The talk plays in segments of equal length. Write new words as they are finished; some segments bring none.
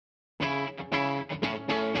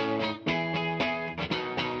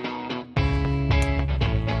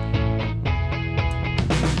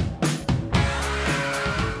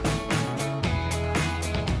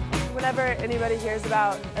anybody hears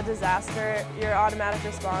about a disaster, your automatic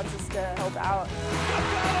response is to help out.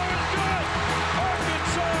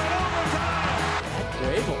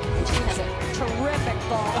 Grable. That's a terrific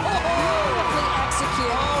ball. Beautifully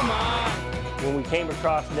executed. Oh my! When we came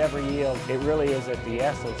across Never Yield, it really is at the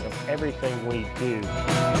essence of everything we do.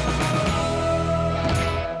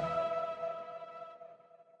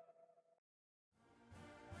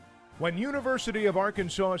 When University of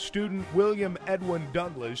Arkansas student William Edwin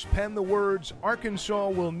Douglas penned the words "Arkansas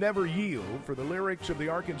will never yield" for the lyrics of the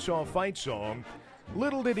Arkansas fight song,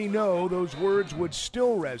 little did he know those words would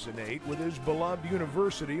still resonate with his beloved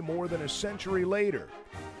university more than a century later.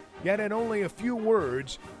 Yet in only a few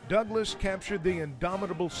words, Douglas captured the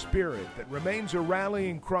indomitable spirit that remains a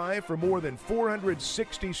rallying cry for more than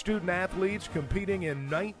 460 student athletes competing in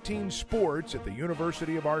 19 sports at the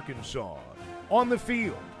University of Arkansas. On the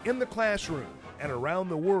field, in the classroom, and around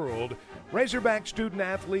the world, Razorback student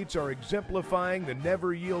athletes are exemplifying the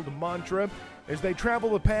never yield mantra as they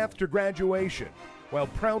travel the path to graduation, while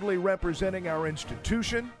proudly representing our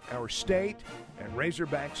institution, our state, and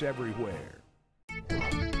Razorbacks everywhere.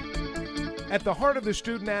 At the heart of the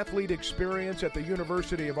student-athlete experience at the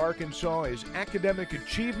University of Arkansas is academic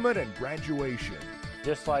achievement and graduation.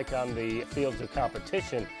 Just like on the fields of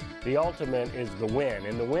competition, the ultimate is the win.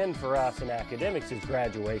 And the win for us in academics is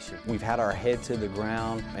graduation. We've had our head to the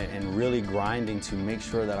ground and really grinding to make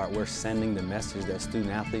sure that we're sending the message that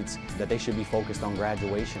student-athletes, that they should be focused on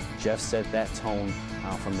graduation. Jeff set that tone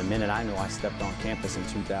from the minute I know I stepped on campus in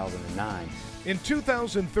 2009. In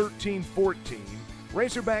 2013-14,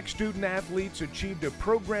 Razorback student athletes achieved a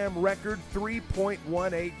program record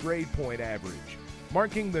 3.18 grade point average,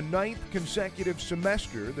 marking the 9th consecutive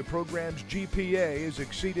semester the program's GPA has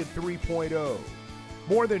exceeded 3.0.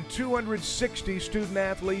 More than 260 student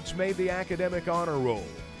athletes made the academic honor roll,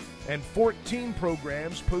 and 14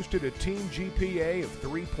 programs posted a team GPA of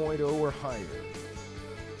 3.0 or higher.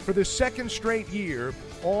 For the second straight year,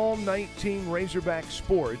 all 19 Razorback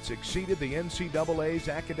sports exceeded the NCAA's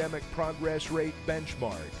academic progress rate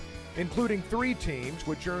benchmark, including 3 teams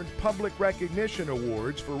which earned public recognition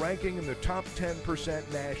awards for ranking in the top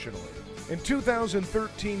 10% nationally. In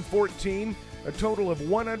 2013-14, a total of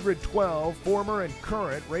 112 former and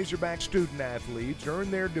current Razorback student athletes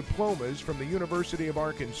earned their diplomas from the University of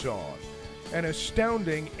Arkansas, an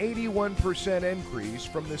astounding 81% increase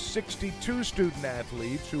from the 62 student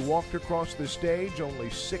athletes who walked across the stage only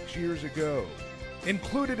 6 years ago.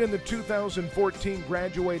 Included in the 2014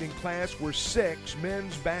 graduating class were 6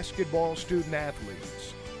 men's basketball student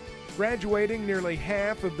athletes. Graduating nearly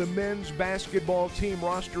half of the men's basketball team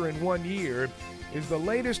roster in 1 year is the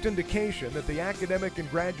latest indication that the academic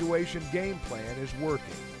and graduation game plan is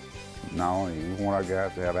working. Not only we want our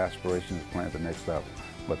guys to have aspirations to play at the next level,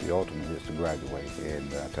 but the ultimate is to graduate,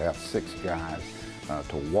 and to have 6 guys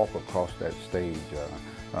to walk across that stage.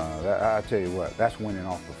 I tell you what, that's winning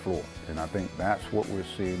off the floor, and I think that's what we're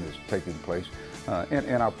seeing is taking place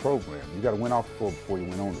in our program. You got to win off the floor before you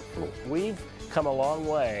win on the floor. We've come a long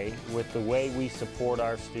way with the way we support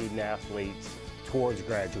our student athletes towards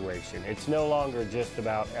graduation. It's no longer just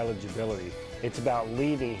about eligibility. It's about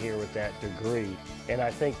leaving here with that degree. And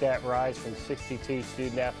I think that rise from 62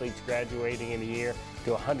 student athletes graduating in a year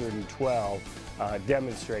to 112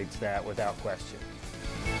 demonstrates that without question.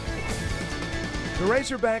 The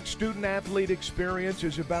Razorback student-athlete experience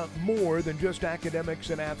is about more than just academics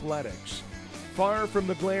and athletics. Far from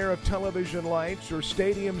the glare of television lights or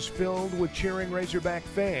stadiums filled with cheering Razorback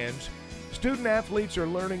fans, student-athletes are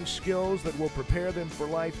learning skills that will prepare them for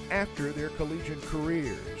life after their collegiate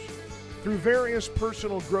careers. Through various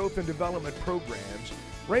personal growth and development programs,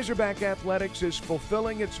 Razorback Athletics is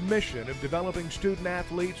fulfilling its mission of developing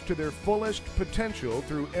student-athletes to their fullest potential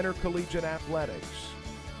through intercollegiate athletics.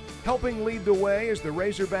 Helping lead the way is the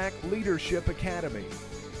Razorback Leadership Academy.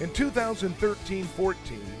 In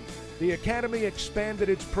 2013-14, the Academy expanded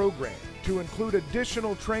its program to include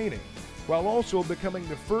additional training, while also becoming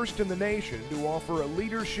the first in the nation to offer a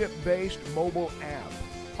leadership-based mobile app.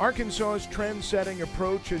 Arkansas's trend-setting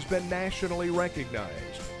approach has been nationally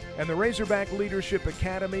recognized, and the Razorback Leadership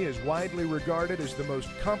Academy is widely regarded as the most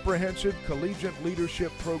comprehensive collegiate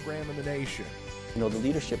leadership program in the nation. You know, the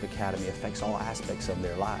Leadership Academy affects all aspects of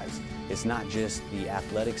their lives. It's not just the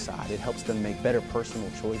athletic side. It helps them make better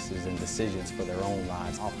personal choices and decisions for their own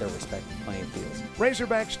lives off their respective playing fields.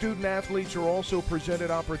 Razorback student athletes are also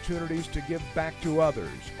presented opportunities to give back to others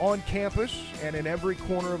on campus and in every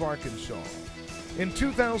corner of Arkansas. In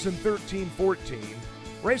 2013-14,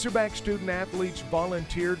 Razorback student athletes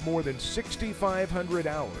volunteered more than 6,500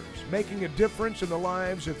 hours, making a difference in the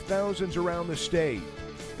lives of thousands around the state.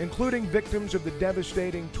 including victims of the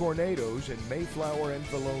devastating tornadoes in Mayflower and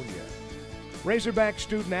Valonia. Razorback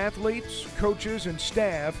student athletes, coaches, and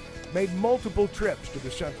staff made multiple trips to the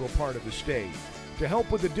central part of the state to help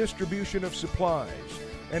with the distribution of supplies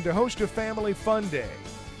and to host a family fun day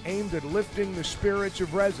aimed at lifting the spirits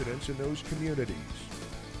of residents in those communities.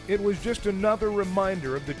 It was just another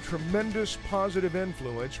reminder of the tremendous positive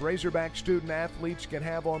influence Razorback student athletes can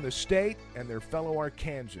have on the state and their fellow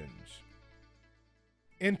Arkansans.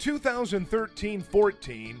 In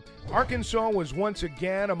 2013-14, Arkansas was once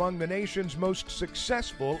again among the nation's most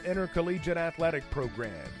successful intercollegiate athletic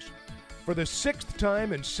programs. For the 6th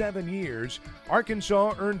time in 7 years,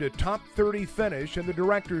 Arkansas earned a top 30 finish in the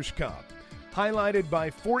Directors' Cup, highlighted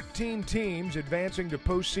by 14 teams advancing to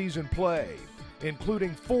postseason play,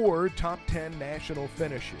 including 4 top 10 national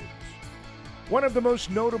finishes. One of the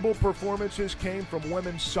most notable performances came from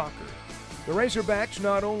women's soccer. The Razorbacks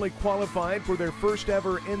not only qualified for their first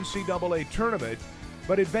ever NCAA tournament,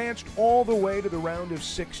 but advanced all the way to the round of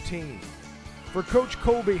 16. For Coach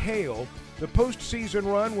Colby Hale, the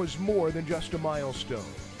postseason run was more than just a milestone.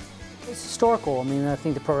 It's historical. I mean, I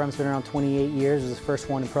think the program's been around 28 years. It was the first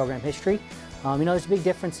one in program history. There's a big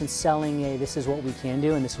difference in selling this is what we can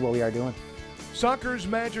do and this is what we are doing. Soccer's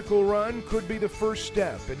magical run could be the first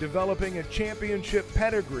step in developing a championship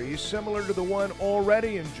pedigree similar to the one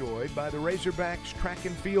already enjoyed by the Razorbacks track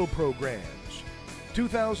and field programs.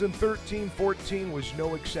 2013-14 was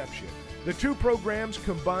no exception. The two programs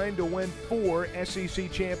combined to win 4 SEC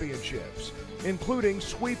championships, including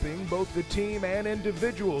sweeping both the team and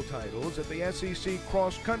individual titles at the SEC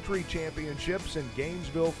Cross Country Championships in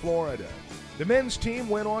Gainesville, Florida. The men's team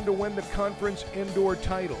went on to win the conference indoor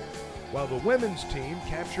title, while the women's team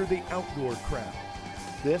captured the outdoor crown.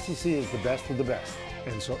 The SEC is the best of the best,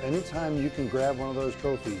 and so anytime you can grab one of those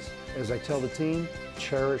trophies, as I tell the team,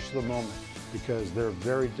 cherish the moment, because they're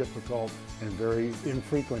very difficult and very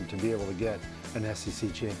infrequent to be able to get an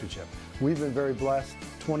SEC championship. We've been very blessed,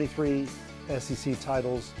 23 SEC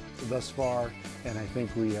titles thus far, and I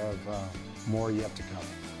think we have more yet to come.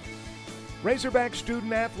 Razorback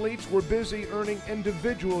student athletes were busy earning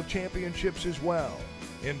individual championships as well.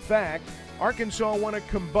 In fact, Arkansas won a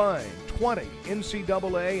combined 20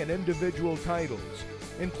 NCAA and individual titles,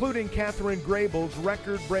 including Catherine Grable's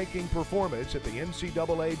record-breaking performance at the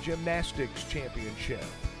NCAA Gymnastics Championship.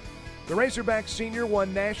 The Razorback senior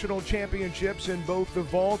won national championships in both the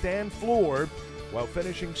vault and floor, while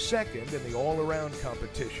finishing second in the all-around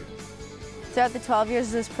competition. Throughout the 12 years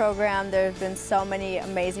of this program, there have been so many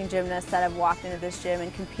amazing gymnasts that have walked into this gym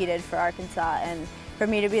and competed for Arkansas, and for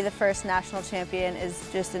me to be the first national champion is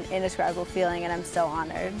just an indescribable feeling, and I'm so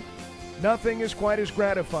honored. Nothing is quite as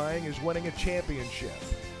gratifying as winning a championship,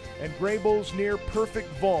 and Grable's near-perfect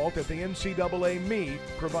vault at the NCAA meet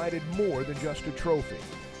provided more than just a trophy.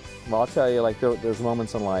 Well, I'll tell you, like, there's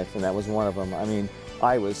moments in life, and that was one of them. I mean,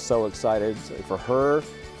 I was so excited for her,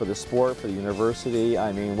 for the sport, for the university.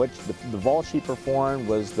 I mean, the vault she performed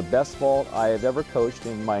was the best vault I have ever coached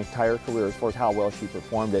in my entire career as far as how well she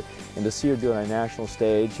performed it. And to see her do it on a national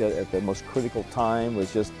stage at the most critical time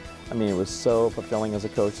was just, I mean, it was so fulfilling as a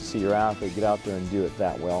coach to see your athlete get out there and do it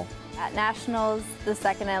that well. At Nationals, the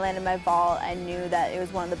second I landed my vault, I knew that it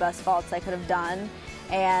was one of the best vaults I could have done.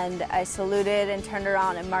 And I saluted and turned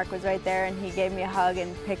around, and Mark was right there, and he gave me a hug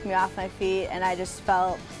and picked me off my feet, and I just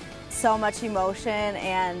felt so much emotion,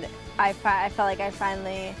 and I felt like I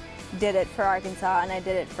finally did it for Arkansas, and I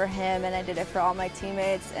did it for him, and I did it for all my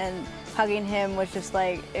teammates, and hugging him was just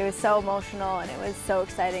like, it was so emotional, and it was so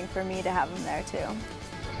exciting for me to have him there too.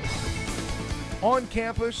 On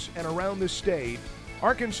campus and around the state,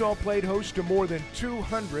 Arkansas played host to more than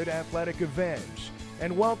 200 athletic events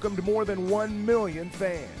and welcomed more than 1 million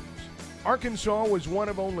fans. Arkansas was one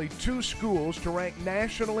of only 2 schools to rank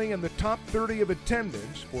nationally in the top 30 of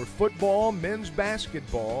attendance for football, men's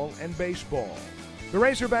basketball, and baseball. The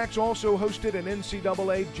Razorbacks also hosted an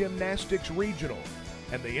NCAA Gymnastics Regional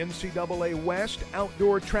and the NCAA West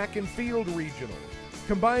Outdoor Track and Field Regional.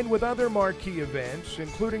 Combined with other marquee events,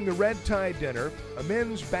 including the Red Tie Dinner, a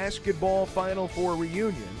men's basketball Final Four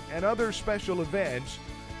reunion, and other special events,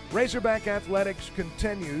 Razorback Athletics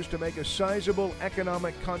continues to make a sizable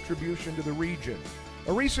economic contribution to the region.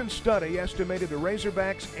 A recent study estimated the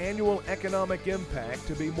Razorbacks' annual economic impact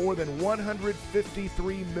to be more than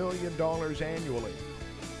 $153 million annually.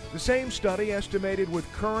 The same study estimated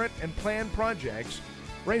with current and planned projects,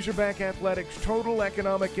 Razorback Athletics' total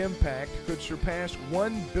economic impact could surpass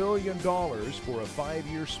 $1 billion for a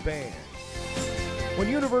 5-year span. When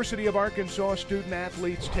University of Arkansas student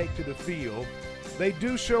athletes take to the field, they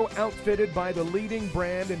do so outfitted by the leading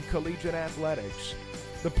brand in collegiate athletics,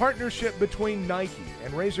 The partnership between Nike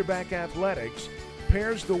and Razorback Athletics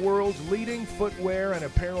pairs the world's leading footwear and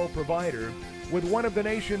apparel provider with one of the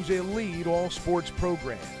nation's elite all-sports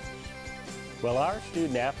programs. Well, our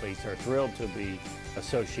student athletes are thrilled to be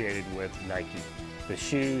associated with Nike. The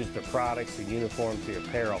shoes, the products, the uniforms, the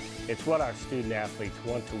apparel, it's what our student athletes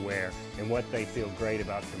want to wear and what they feel great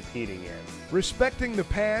about competing in. Respecting the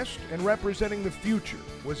past and representing the future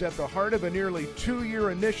was at the heart of a nearly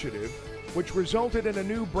 2-year initiative which resulted in a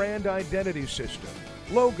new brand identity system,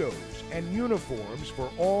 logos, and uniforms for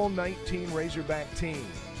all 19 Razorback teams.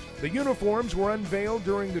 The uniforms were unveiled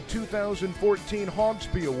during the 2014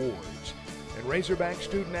 Hogsby Awards, and Razorback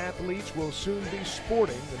student athletes will soon be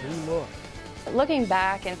sporting the new look. Looking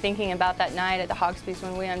back and thinking about that night at the Hogsby's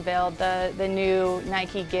when we unveiled the new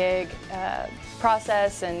Nike gig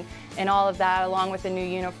process and all of that, along with the new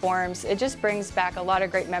uniforms, it just brings back a lot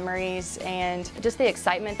of great memories, and just the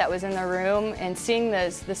excitement that was in the room and seeing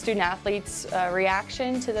the student athletes'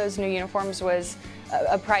 reaction to those new uniforms was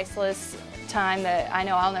a priceless time that I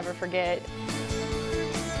know I'll never forget.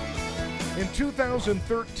 In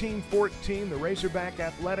 2013-14, the Razorback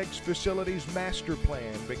Athletics facilities master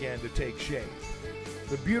plan began to take shape.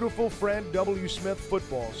 The beautiful Fred W. Smith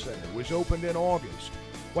Football Center was opened in August,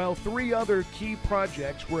 while 3 other key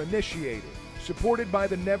projects were initiated, supported by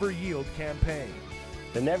the Never Yield campaign.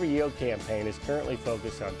 The Never Yield campaign is currently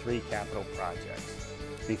focused on 3 capital projects: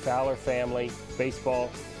 the Fowler Family Baseball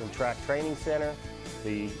and Track Training Center,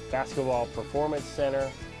 the Basketball Performance Center,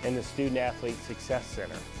 and the Student Athlete Success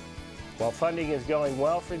Center. While funding is going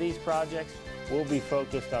well for these projects, we'll be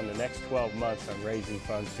focused on the next 12 months on raising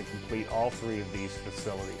funds to complete all 3 of these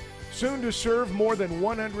facilities. Soon to serve more than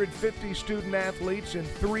 150 student athletes in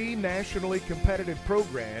 3 nationally competitive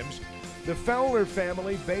programs, the Fowler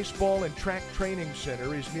Family Baseball and Track Training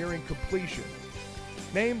Center is nearing completion.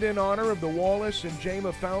 Named in honor of the Wallace and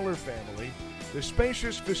Jama Fowler family, the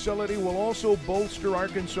spacious facility will also bolster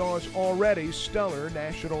Arkansas's already stellar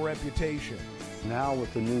national reputation. Now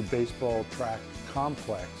with the new baseball track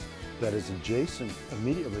complex that is adjacent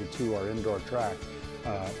immediately to our indoor track,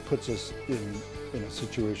 puts us in a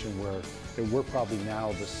situation where we're probably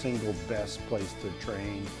now the single best place to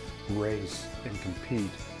train, race, and compete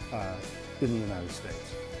in the United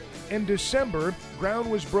States. In December, ground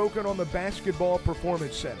was broken on the Basketball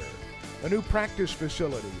Performance Center, a new practice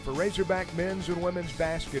facility for Razorback men's and women's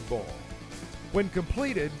basketball. When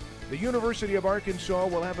completed, the University of Arkansas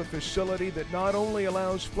will have a facility that not only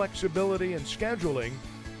allows flexibility in scheduling,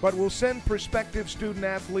 but will send prospective student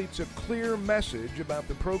athletes a clear message about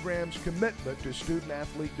the program's commitment to student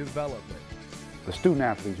athlete development. The student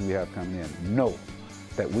athletes we have coming in know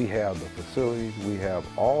that we have the facilities, we have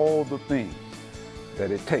all the things that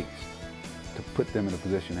it takes to put them in a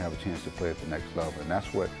position to have a chance to play at the next level. And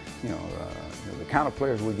that's what, the kind of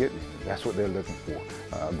players we're getting, that's what they're looking for.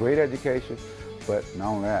 Great education, but not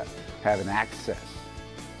only that, having access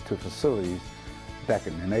to facilities that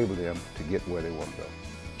can enable them to get where they want to go.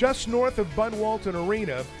 Just north of Bud Walton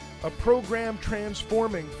Arena, a program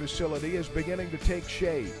transforming facility is beginning to take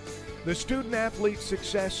shape. The Student Athlete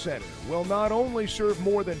Success Center will not only serve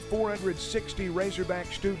more than 460 Razorback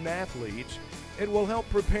student athletes, it will help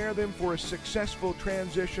prepare them for a successful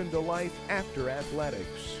transition to life after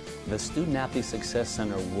athletics. The Student Athlete Success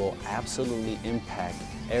Center will absolutely impact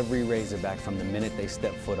every Razorback from the minute they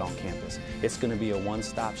step foot on campus. It's going to be a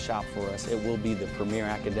one-stop shop for us. It will be the premier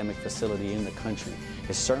academic facility in the country.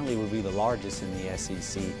 It certainly will be the largest in the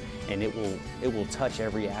SEC, and it will touch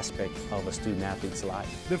every aspect of a student athlete's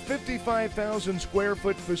life. The 55,000 square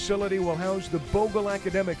foot facility will house the Bogle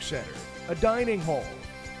Academic Center, a dining hall,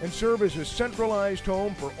 and serve as a centralized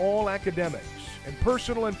home for all academics and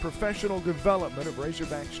personal and professional development of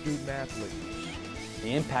Razorback student athletes.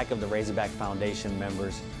 The impact of the Razorback Foundation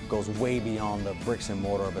members goes way beyond the bricks and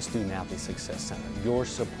mortar of a Student Athlete Success Center. Your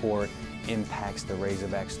support impacts the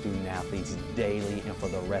Razorback student athletes daily and for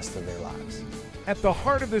the rest of their lives. At the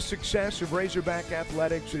heart of the success of Razorback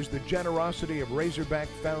athletics is the generosity of Razorback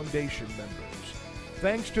Foundation members.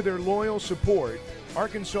 Thanks to their loyal support,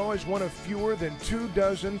 Arkansas is one of fewer than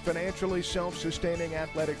 24 financially self-sustaining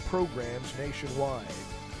athletic programs nationwide.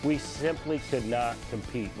 We simply could not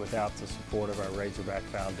compete without the support of our Razorback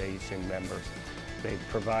Foundation members. They've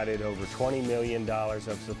provided over $20 million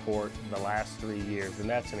of support in the last 3 years, and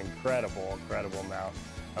that's an incredible amount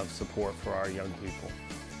of support for our young people.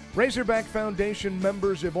 Razorback Foundation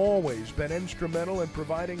members have always been instrumental in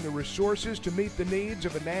providing the resources to meet the needs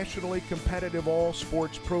of a nationally competitive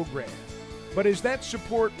all-sports program. But is that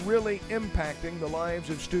support really impacting the lives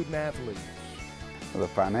of student athletes? The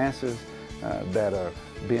finances that are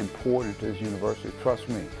being poured into this university. Trust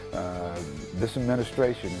me, this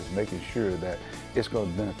administration is making sure that it's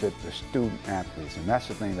going to benefit the student athletes, and that's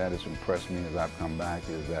the thing that has impressed me as I've come back,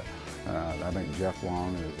 is that I think Jeff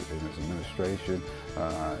Long and his administration,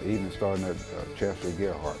 even starting at Chancellor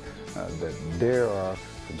Gerhardt, that they are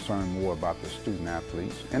concerned more about the student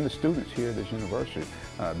athletes and the students here at this university,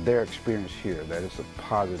 their experience here, that it's a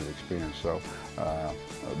positive experience. So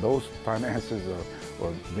those finances are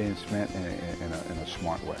being spent in a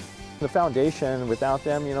smart way. The foundation, without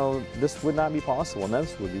them, you know, this would not be possible, and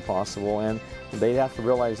this would be possible, and they have to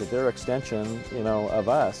realize that they're an extension, you know, of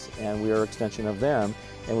us, and we are an extension of them,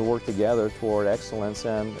 and we work together toward excellence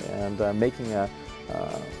and making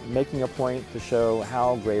a point to show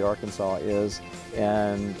how great Arkansas is,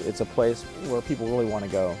 and it's a place where people really want to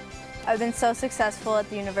go. I've been so successful at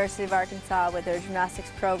the University of Arkansas with their gymnastics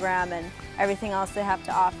program and everything else they have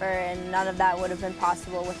to offer, and none of that would have been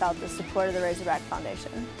possible without the support of the Razorback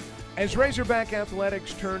Foundation. As Razorback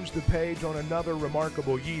Athletics turns the page on another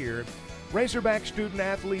remarkable year, Razorback student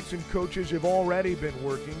athletes and coaches have already been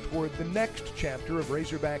working toward the next chapter of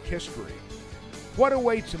Razorback history. What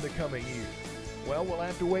awaits in the coming year? Well, we'll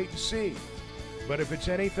have to wait and see. But if it's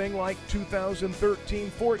anything like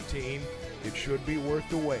 2013-14, it should be worth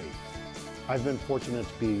the wait. I've been fortunate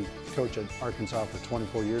to be coach at Arkansas for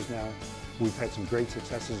 24 years now. We've had some great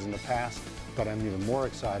successes in the past, but I'm even more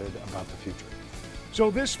excited about the future. So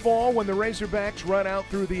this fall, when the Razorbacks run out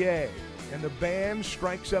through the A and the band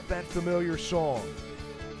strikes up that familiar song,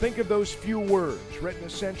 think of those few words written a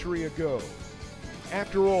century ago.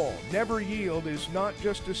 After all, never yield is not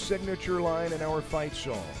just a signature line in our fight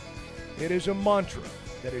song. It is a mantra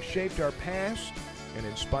that has shaped our past and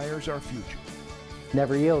inspires our future.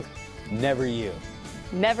 Never yield. Never yield.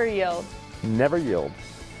 Never yield. Never yield.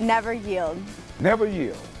 Never yield. Never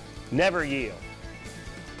yield. Never yield.